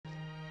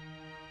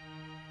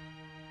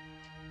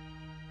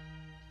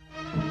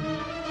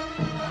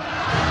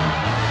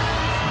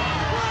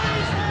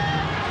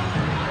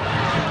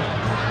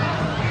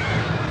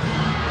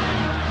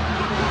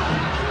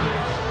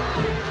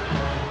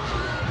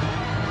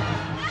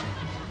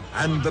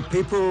And the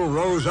people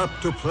rose up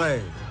to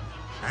play,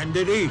 and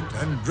did eat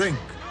and drink.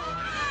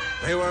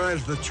 They were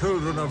as the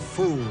children of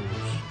fools,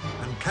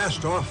 and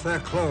cast off their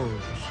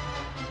clothes.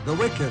 The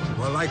wicked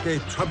were like a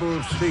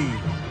troubled sea,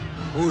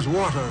 whose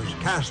waters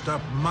cast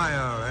up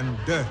mire and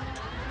dirt.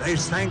 They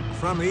sank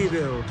from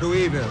evil to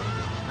evil,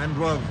 and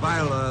were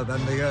viler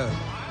than the earth.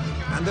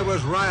 And there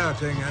was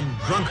rioting and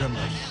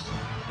drunkenness,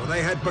 for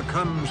they had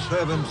become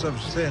servants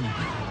of sin.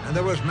 And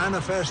there was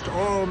manifest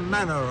all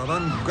manner of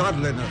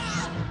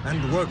ungodliness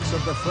and works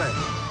of the flesh,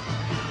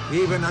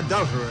 even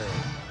adultery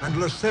and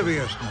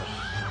lasciviousness,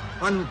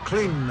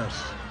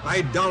 uncleanness,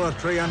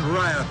 idolatry and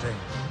rioting,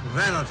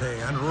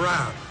 vanity and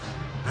wrath.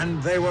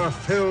 And they were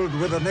filled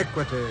with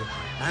iniquity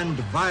and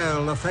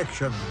vile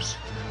affections.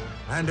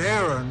 And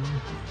Aaron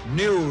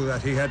knew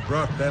that he had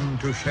brought them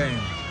to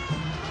shame.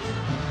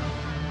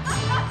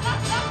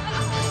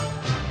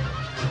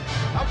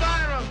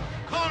 Abiram,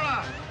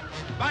 Korah,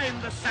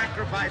 bind the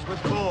sacrifice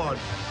with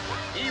cords,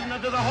 even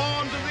unto the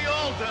horns of the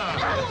altar.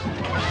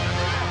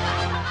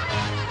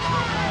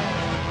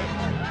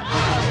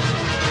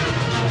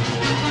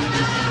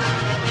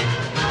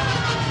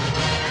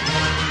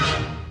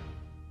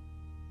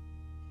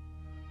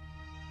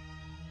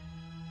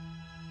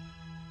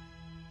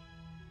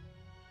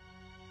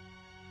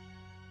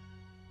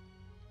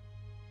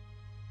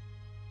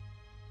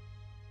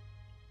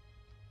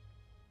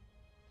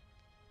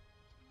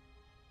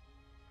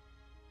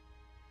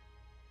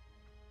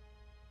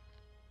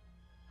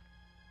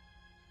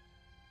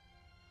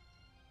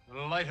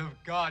 The light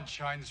of God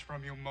shines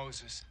from you,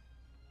 Moses.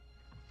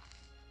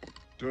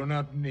 Do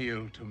not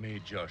kneel to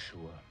me,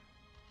 Joshua.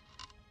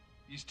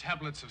 These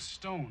tablets of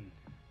stone.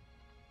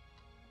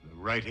 The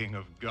writing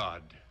of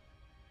God.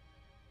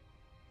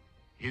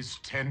 His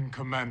 10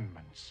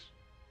 Commandments.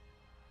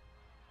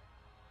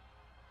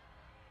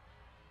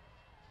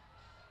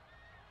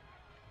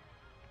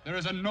 There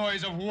is a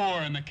noise of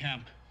war in the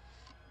camp.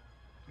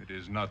 It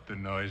is not the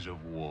noise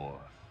of war.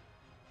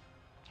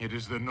 It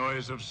is the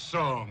noise of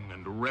song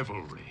and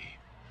revelry.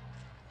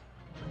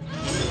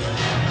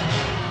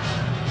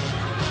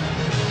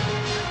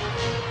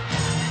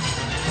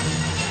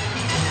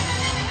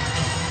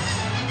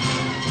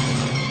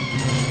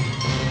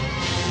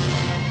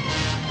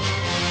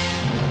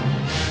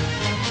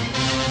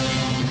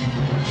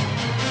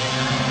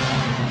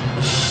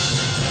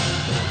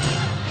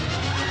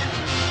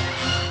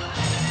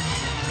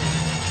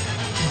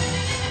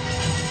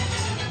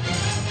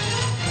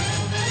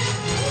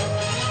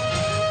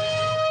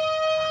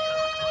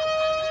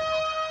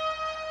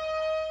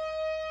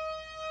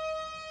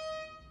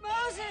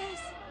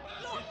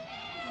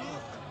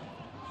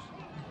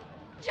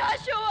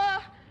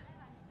 Joshua!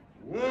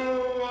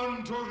 Woe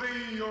unto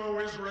thee, O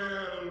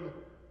Israel!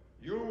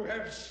 You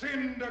have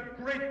sinned a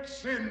great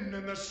sin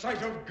in the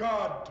sight of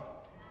God.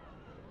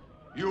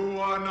 You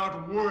are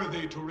not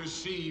worthy to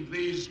receive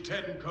these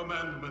 10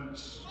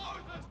 commandments.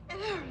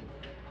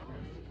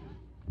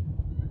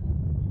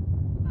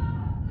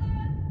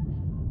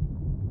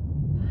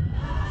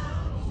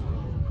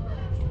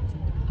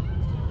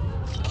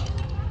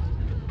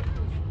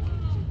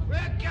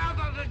 We're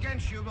gathered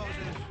against you, Moses.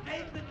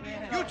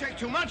 You take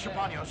too much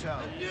upon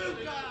yourself.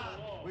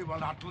 We will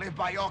not live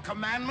by your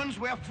commandments.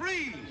 We're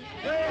free.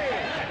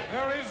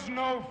 There is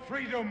no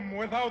freedom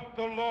without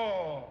the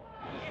law.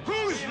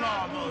 Whose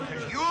law,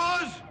 Moses?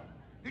 Yours?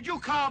 Did you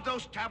carve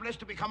those tablets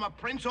to become a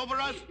prince over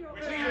us?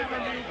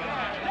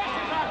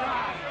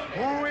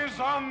 Who is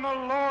on the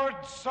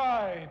Lord's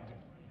side?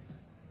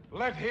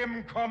 Let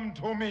him come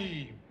to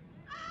me.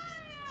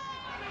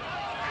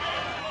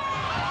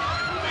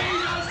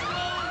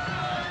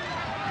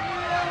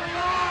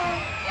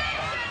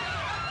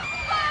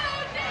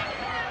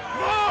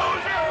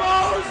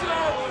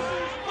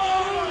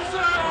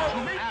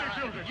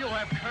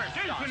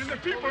 And the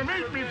people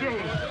made me do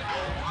it.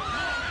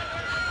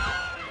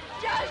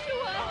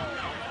 Joshua!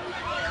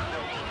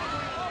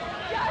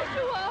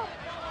 Joshua!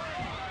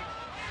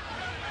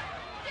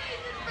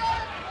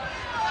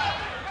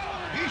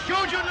 He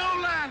showed you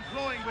no land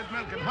flowing with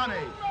milk and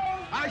honey.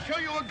 I show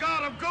you a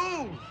God of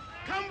gold.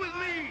 Come with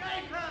me.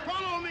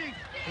 Follow me.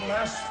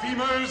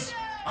 Blasphemers,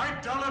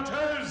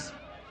 idolaters,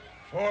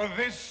 for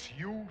this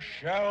you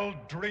shall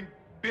drink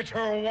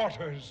bitter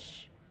waters.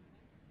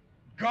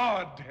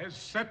 God has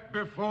set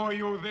before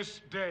you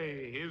this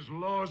day his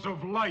laws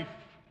of life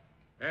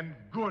and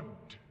good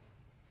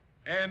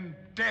and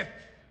death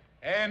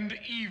and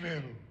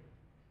evil.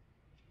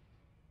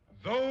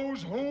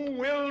 Those who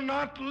will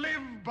not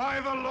live by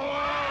the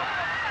law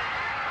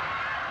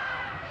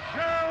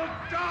shall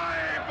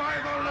die by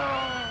the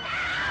law.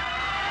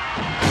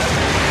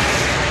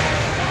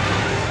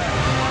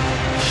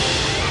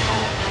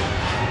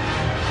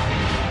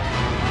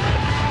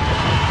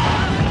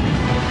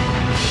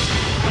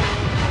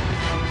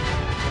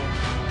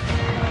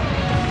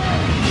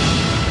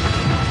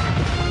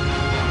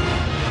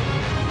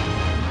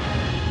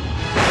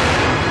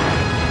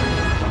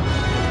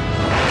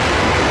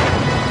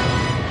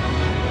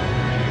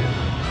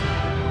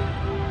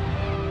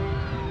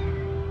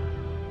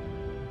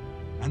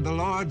 And the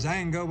Lord's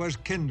anger was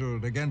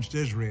kindled against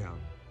Israel.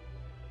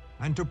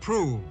 And to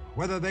prove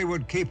whether they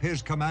would keep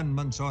his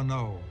commandments or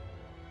no,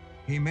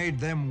 he made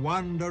them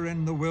wander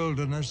in the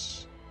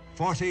wilderness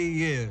 40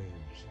 years,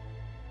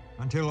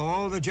 until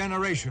all the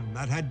generation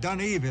that had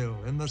done evil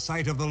in the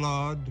sight of the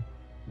Lord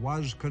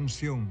was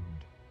consumed.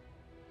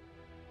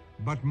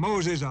 But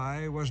Moses'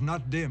 eye was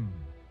not dim,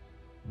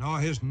 nor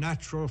his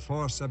natural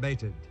force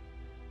abated.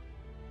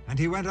 And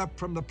he went up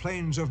from the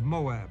plains of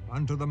Moab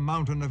unto the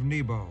mountain of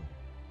Nebo,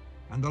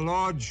 and the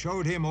Lord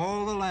showed him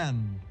all the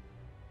land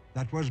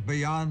that was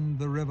beyond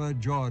the river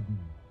Jordan.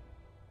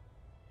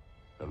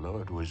 The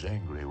Lord was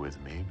angry with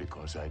me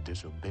because I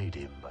disobeyed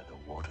him by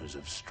the waters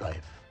of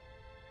strife.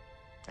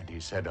 And he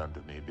said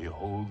unto me,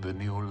 Behold the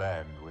new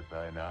land with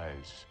thine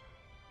eyes,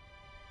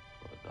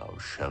 for thou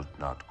shalt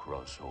not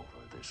cross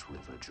over this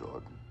river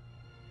Jordan.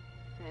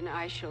 Then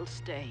I shall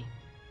stay.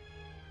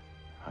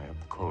 I am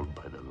called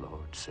by the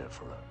Lord,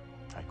 Sephora.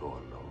 I go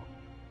alone.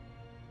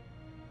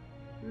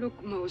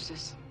 Look,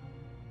 Moses.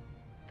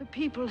 The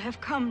people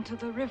have come to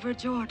the river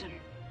Jordan.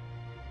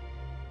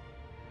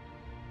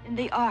 In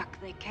the ark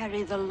they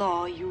carry the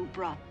law you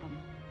brought them.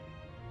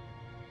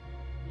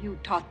 You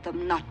taught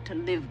them not to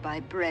live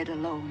by bread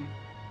alone.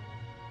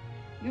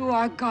 You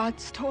are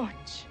God's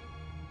torch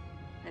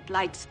that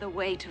lights the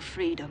way to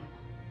freedom.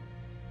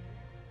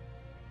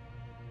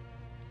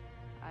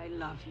 I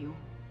love you.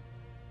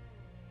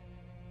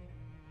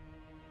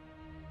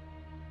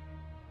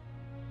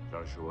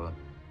 Joshua.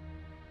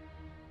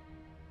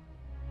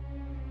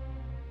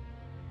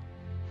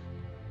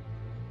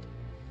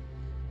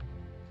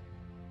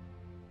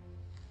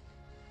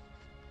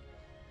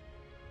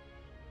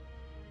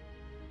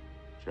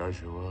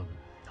 Joshua,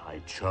 I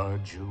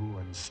charge you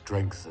and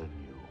strengthen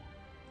you,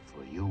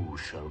 for you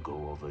shall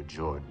go over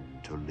Jordan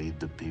to lead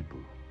the people.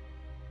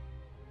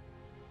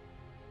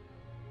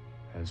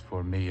 As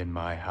for me and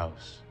my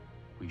house,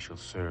 we shall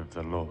serve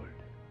the Lord.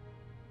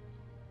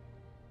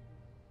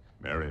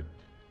 Merit,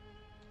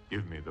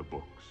 give me the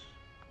books.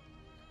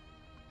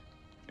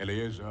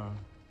 Eleazar,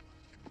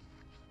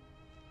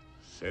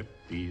 set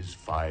these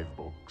 5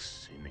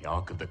 books in the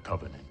Ark of the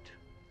Covenant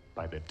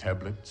by the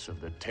tablets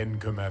of the 10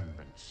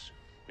 Commandments,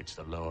 which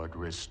the Lord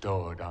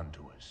restored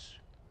unto us.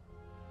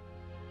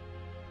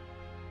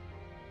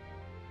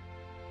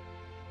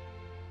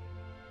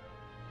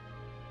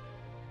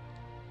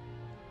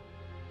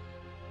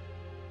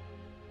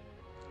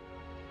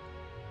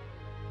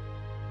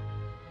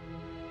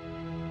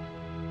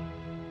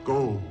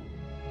 Go,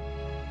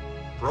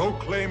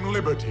 proclaim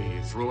liberty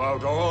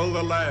throughout all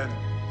the lands,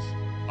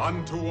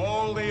 unto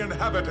all the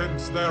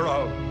inhabitants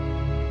thereof.